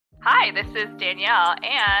Hi, this is Danielle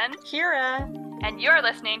and Kira. And you're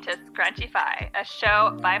listening to Scrunchy-Fi, a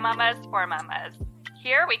show by mamas for mamas.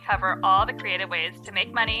 Here we cover all the creative ways to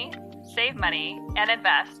make money, save money, and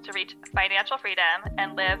invest to reach financial freedom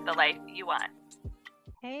and live the life you want.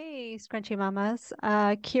 Hey, Scrunchy Mamas.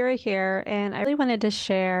 Kira here, and I really wanted to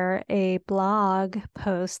share a blog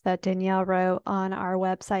post that Danielle wrote on our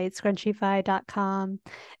website, scrunchyfi.com.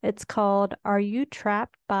 It's called, Are You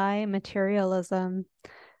Trapped by Materialism?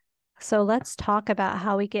 So let's talk about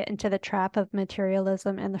how we get into the trap of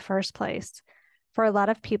materialism in the first place. For a lot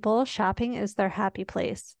of people, shopping is their happy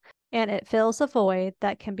place, and it fills a void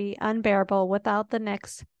that can be unbearable without the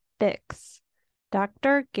next fix.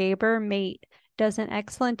 Dr. Gaber Mate does an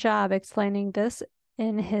excellent job explaining this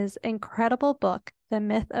in his incredible book, The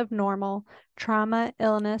Myth of Normal, Trauma,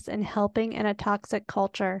 Illness, and Helping in a Toxic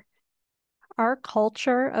Culture. Our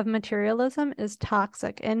culture of materialism is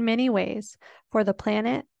toxic in many ways for the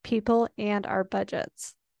planet, people, and our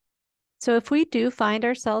budgets. So if we do find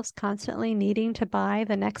ourselves constantly needing to buy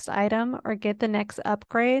the next item or get the next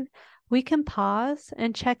upgrade, we can pause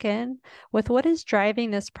and check in with what is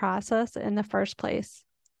driving this process in the first place.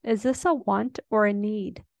 Is this a want or a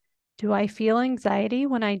need? Do I feel anxiety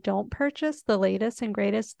when I don't purchase the latest and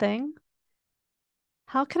greatest thing?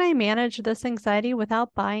 How can I manage this anxiety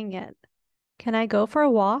without buying it? Can I go for a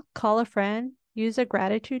walk, call a friend, use a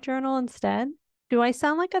gratitude journal instead? Do I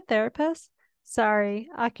sound like a therapist? Sorry,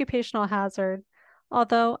 occupational hazard.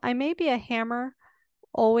 Although I may be a hammer,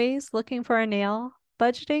 always looking for a nail,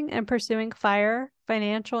 budgeting and pursuing FIRE,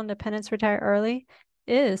 financial independence, retire early,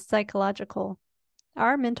 is psychological.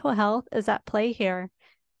 Our mental health is at play here.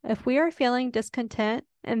 If we are feeling discontent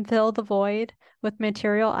and fill the void with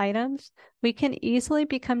material items, we can easily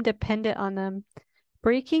become dependent on them.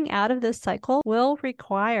 Breaking out of this cycle will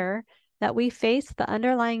require that we face the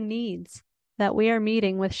underlying needs that we are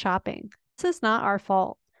meeting with shopping. This is not our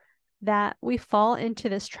fault that we fall into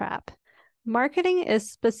this trap. Marketing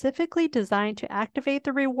is specifically designed to activate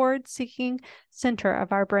the reward-seeking center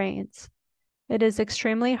of our brains. It is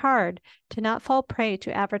extremely hard to not fall prey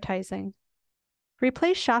to advertising.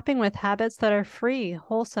 Replace shopping with habits that are free,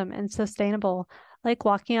 wholesome, and sustainable, like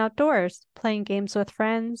walking outdoors, playing games with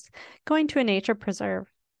friends, going to a nature preserve.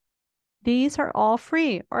 These are all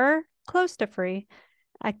free or close to free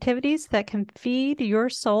activities that can feed your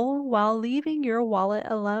soul while leaving your wallet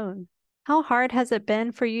alone. How hard has it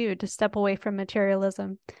been for you to step away from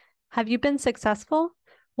materialism? Have you been successful?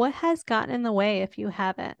 What has gotten in the way if you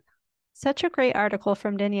haven't? Such a great article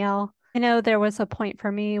from Danielle. I know there was a point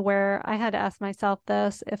for me where I had to ask myself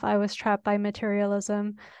this, if I was trapped by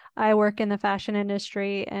materialism. I work in the fashion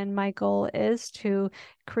industry, and my goal is to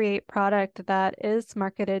create product that is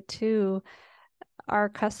marketed to our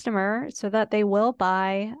customer so that they will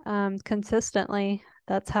buy consistently.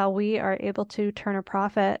 That's how we are able to turn a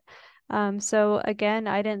profit. So again,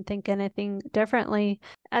 I didn't think anything differently.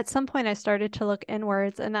 At some point, I started to look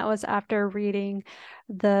inwards, and that was after reading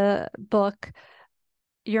the book,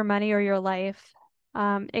 Your Money or Your Life.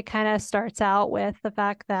 It kind of starts out with the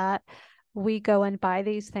fact that we go and buy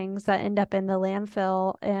these things that end up in the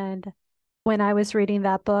landfill. And when I was reading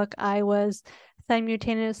that book, I was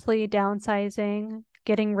simultaneously downsizing,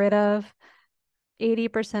 getting rid of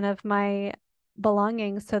 80% of my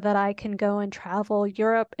belongings so that I can go and travel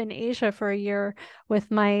Europe and Asia for a year with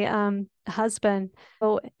my husband.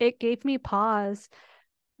 So it gave me pause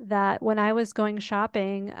that when I was going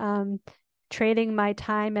shopping, trading my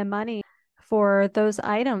time and money for those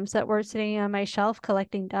items that were sitting on my shelf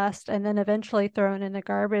collecting dust and then eventually thrown in the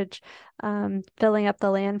garbage, filling up the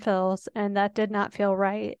landfills, and that did not feel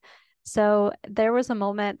right. So there was a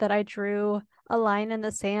moment that I drew a line in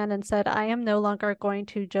the sand and said, I am no longer going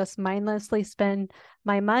to just mindlessly spend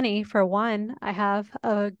my money. For one, I have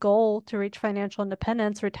a goal to reach financial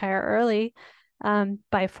independence, retire early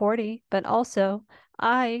by 40, but also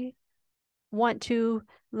I want to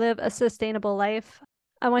live a sustainable life.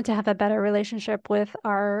 I want to have a better relationship with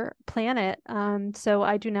our planet. So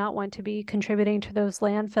I do not want to be contributing to those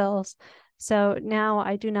landfills. So now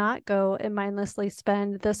I do not go and mindlessly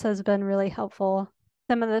spend. This has been really helpful.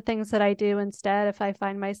 Some of the things that I do instead, if I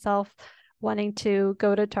find myself wanting to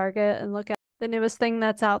go to Target and look at the newest thing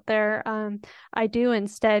that's out there, I do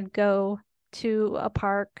instead go to a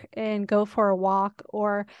park and go for a walk,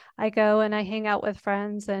 or I go and I hang out with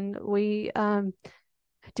friends and we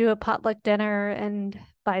do a potluck dinner and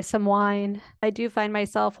buy some wine. I do find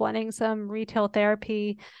myself wanting some retail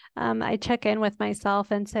therapy. I check in with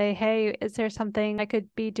myself and say, hey, is there something I could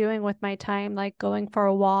be doing with my time, like going for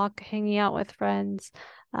a walk, hanging out with friends,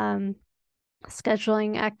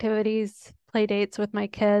 scheduling activities, play dates with my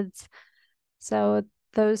kids. So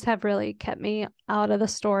those have really kept me out of the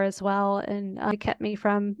store as well and kept me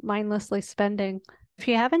from mindlessly spending. If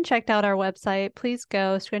you haven't checked out our website, please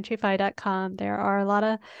go scrunchify.com. There are a lot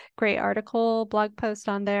of great blog posts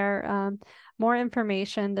on there, more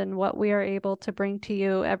information than what we are able to bring to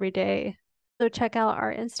you every day. So check out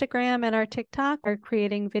our Instagram and our TikTok. We're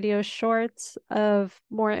creating video shorts of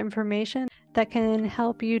more information that can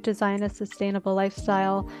help you design a sustainable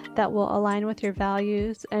lifestyle that will align with your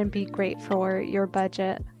values and be great for your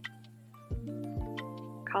budget.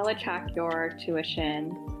 College Hack Your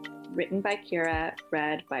Tuition, written by Kira,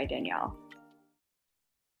 read by Danielle.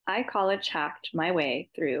 I college hacked my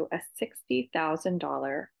way through a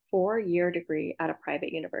 $60,000 4-year degree at a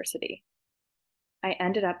private university. I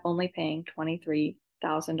ended up only paying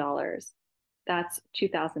 $23,000. That's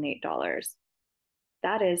 $2,008.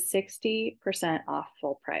 That is 60% off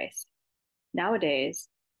full price. Nowadays,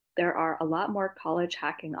 there are a lot more college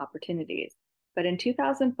hacking opportunities, but in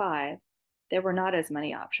 2005, there were not as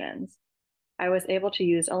many options. I was able to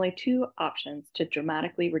use only 2 options to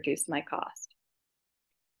dramatically reduce my cost.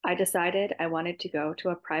 I decided I wanted to go to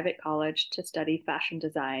a private college to study fashion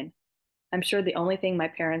design. I'm sure the only thing my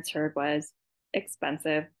parents heard was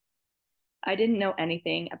expensive. I didn't know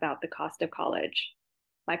anything about the cost of college.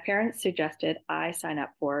 My parents suggested I sign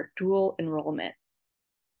up for dual enrollment.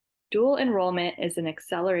 Dual enrollment is an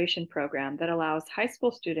acceleration program that allows high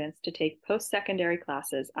school students to take post-secondary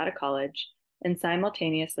classes at a college and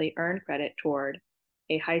simultaneously earn credit toward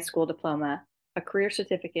a high school diploma, a career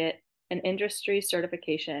certificate, an industry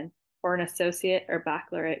certification, or an associate or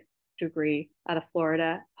baccalaureate degree at a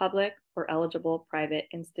Florida public or eligible private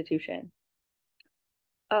institution.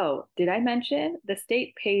 Oh, did I mention the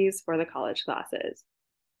state pays for the college classes,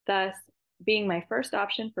 thus being my first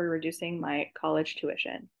option for reducing my college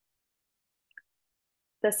tuition.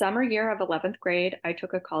 The summer year of 11th grade, I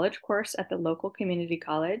took a college course at the local community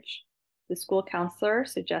college. The school counselor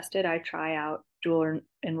suggested I try out dual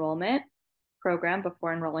enrollment program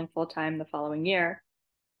before enrolling full-time the following year.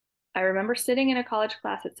 I remember sitting in a college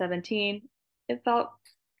class at 17. It felt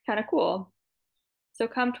kind of cool. So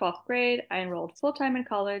come 12th grade, I enrolled full-time in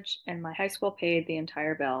college and my high school paid the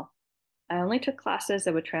entire bill. I only took classes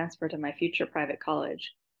that would transfer to my future private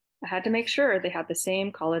college. I had to make sure they had the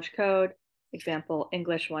same college code, example,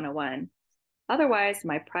 English 101. Otherwise,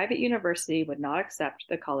 my private university would not accept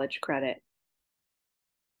the college credit.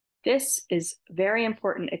 This is very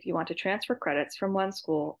important if you want to transfer credits from one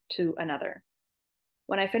school to another.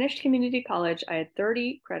 When I finished community college, I had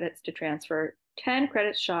 30 credits to transfer, 10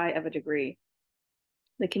 credits shy of a degree.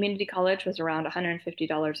 The community college was around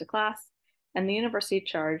 $150 a class, and the university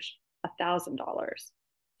charged $1,000.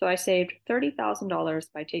 So I saved $30,000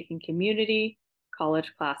 by taking community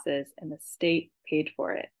college classes, and the state paid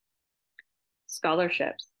for it.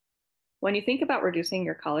 Scholarships. When you think about reducing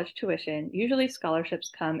your college tuition, usually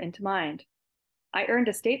scholarships come into mind. I earned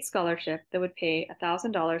a state scholarship that would pay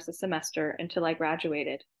 $1,000 a semester until I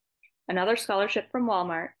graduated, another scholarship from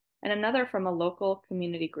Walmart, and another from a local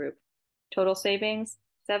community group. Total savings,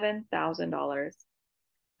 $7,000.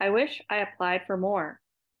 I wish I applied for more.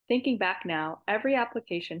 Thinking back now, every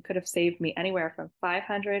application could have saved me anywhere from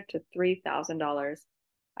 $500 to $3,000.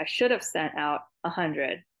 I should have sent out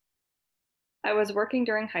 100. I was working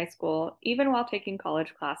during high school, even while taking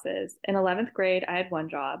college classes. In 11th grade, I had 1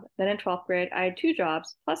 job. Then in 12th grade, I had 2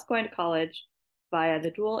 jobs, plus going to college via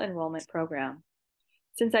the dual enrollment program.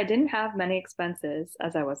 Since I didn't have many expenses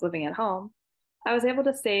as I was living at home, I was able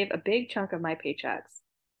to save a big chunk of my paychecks.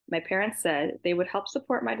 My parents said they would help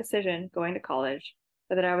support my decision going to college,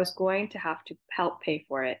 but that I was going to have to help pay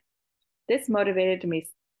for it. This motivated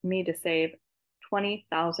me to save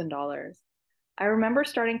 $20,000. I remember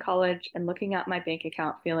starting college and looking at my bank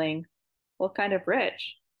account feeling, well, kind of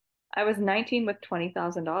rich. I was 19 with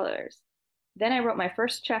 $20,000. Then I wrote my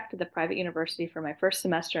first check to the private university for my first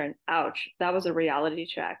semester, and ouch, that was a reality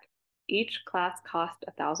check. Each class cost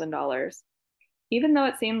 $1,000. Even though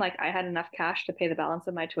it seemed like I had enough cash to pay the balance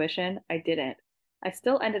of my tuition, I didn't. I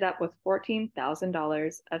still ended up with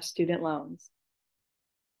 $14,000 of student loans.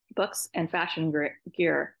 Books and fashion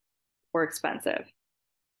gear were expensive.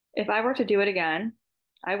 If I were to do it again,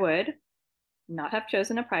 I would not have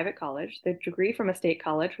chosen a private college. The degree from a state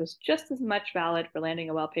college was just as much valid for landing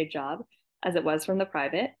a well-paid job as it was from the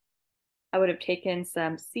private. I would have taken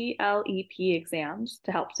some CLEP exams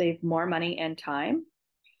to help save more money and time.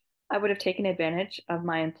 I would have taken advantage of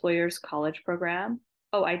my employer's college program.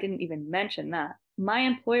 Oh, I didn't even mention that. My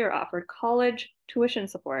employer offered college tuition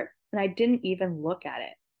support, and I didn't even look at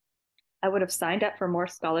it. I would have signed up for more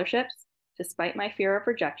scholarships despite my fear of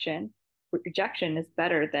rejection. Rejection is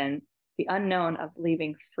better than the unknown of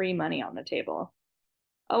leaving free money on the table.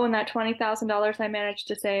 Oh, and that $20,000 I managed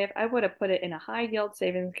to save, I would have put it in a high yield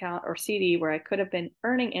savings account or CD where I could have been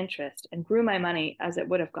earning interest and grew my money as it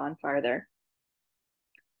would have gone farther.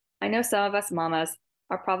 I know some of us mamas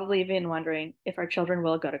are probably even wondering if our children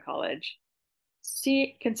will go to college.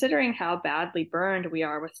 See, considering how badly burned we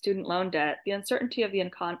are with student loan debt, the uncertainty of the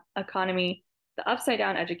economy, the upside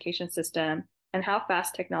down education system, and how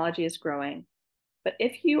fast technology is growing. But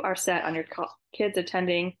if you are set on your kids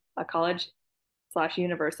attending a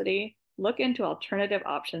college/university, look into alternative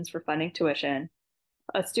options for funding tuition.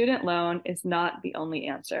 A student loan is not the only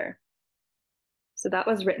answer. So that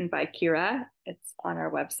was written by Kira. It's on our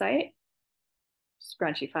website,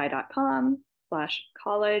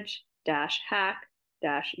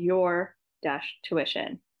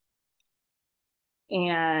 scrunchyfi.com/college-hack-your-tuition.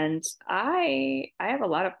 And I have a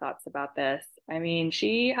lot of thoughts about this. I mean,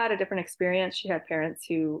 she had a different experience. She had parents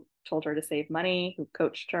who told her to save money, who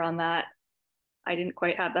coached her on that. I didn't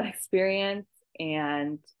quite have that experience.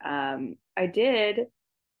 And I did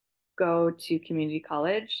go to community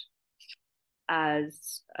college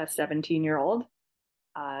as a 17-year-old,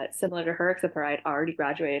 similar to her, except for I'd already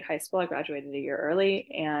graduated high school. I graduated a year early,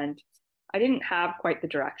 and I didn't have quite the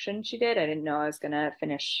direction she did. I didn't know I was going to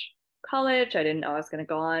finish college. I didn't know I was going to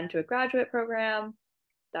go on to a graduate program.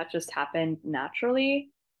 That just happened naturally.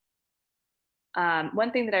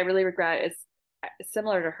 One thing that I really regret is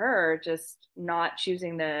similar to her, just not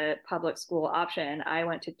choosing the public school option. I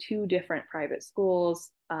went to 2 different private schools,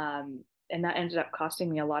 and that ended up costing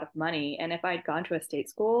me a lot of money. And if I'd gone to a state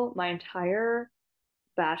school, my entire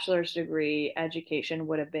bachelor's degree education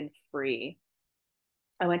would have been free.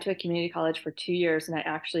 I went to a community college for 2 years, and I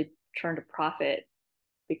actually turned a profit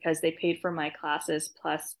because they paid for my classes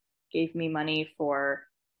plus gave me money for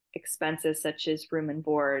expenses such as room and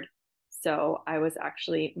board. So I was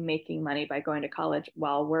actually making money by going to college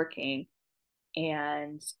while working.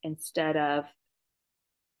 And instead of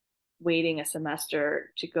waiting a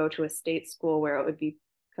semester to go to a state school where it would be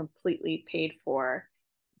completely paid for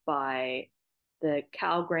by the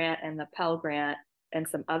Cal grant and the Pell grant and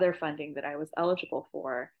some other funding that I was eligible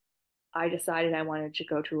for, I decided I wanted to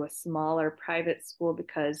go to a smaller private school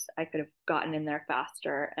because I could have gotten in there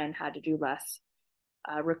faster and had to do less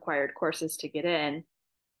required courses to get in.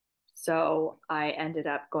 So I ended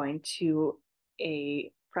up going to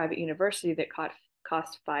a private university that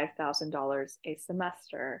cost $5,000 a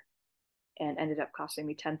semester and ended up costing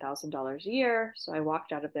me $10,000 a year. So I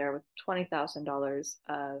walked out of there with $20,000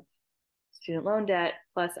 of student loan debt.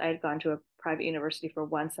 Plus, I had gone to a private university for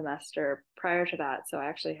 1 semester prior to that. So I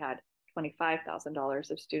actually had $25,000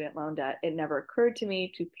 of student loan debt. It never occurred to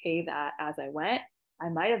me to pay that as I went. I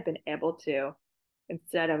might have been able to.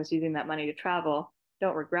 Instead, I was using that money to travel.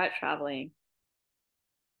 Don't regret traveling.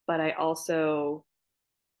 But I also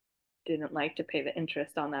didn't like to pay the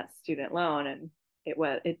interest on that student loan, and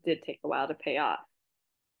it did take a while to pay off.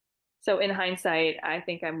 So in hindsight, I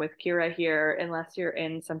think I'm with Kira here, unless you're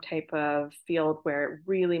in some type of field where it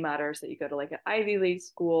really matters that you go to like an Ivy League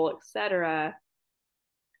school, etc.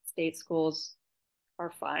 State schools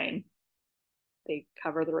are fine. They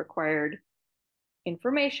cover the required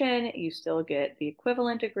information. You still get the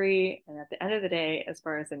equivalent degree. And at the end of the day, as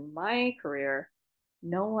far as in my career,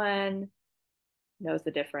 no one knows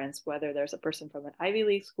the difference whether there's a person from an Ivy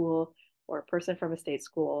League school or a person from a state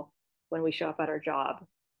school when we show up at our job.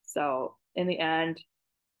 So in the end,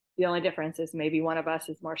 the only difference is maybe one of us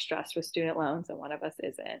is more stressed with student loans and one of us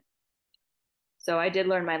isn't. So I did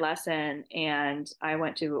learn my lesson, and I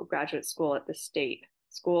went to graduate school at the state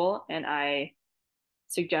school, and I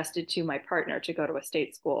suggested to my partner to go to a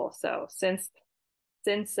state school. So since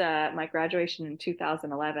my graduation in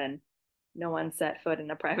 2011, no one set foot in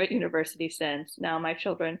a private university since. Now my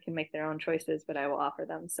children can make their own choices, but I will offer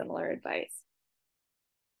them similar advice.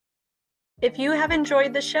 If you have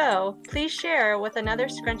enjoyed the show, please share with another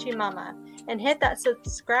Scrunchy Mama and hit that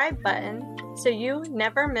subscribe button so you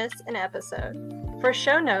never miss an episode. For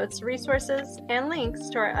show notes, resources, and links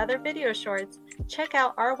to our other video shorts, check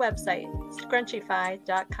out our website,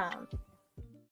 scrunchyfi.com.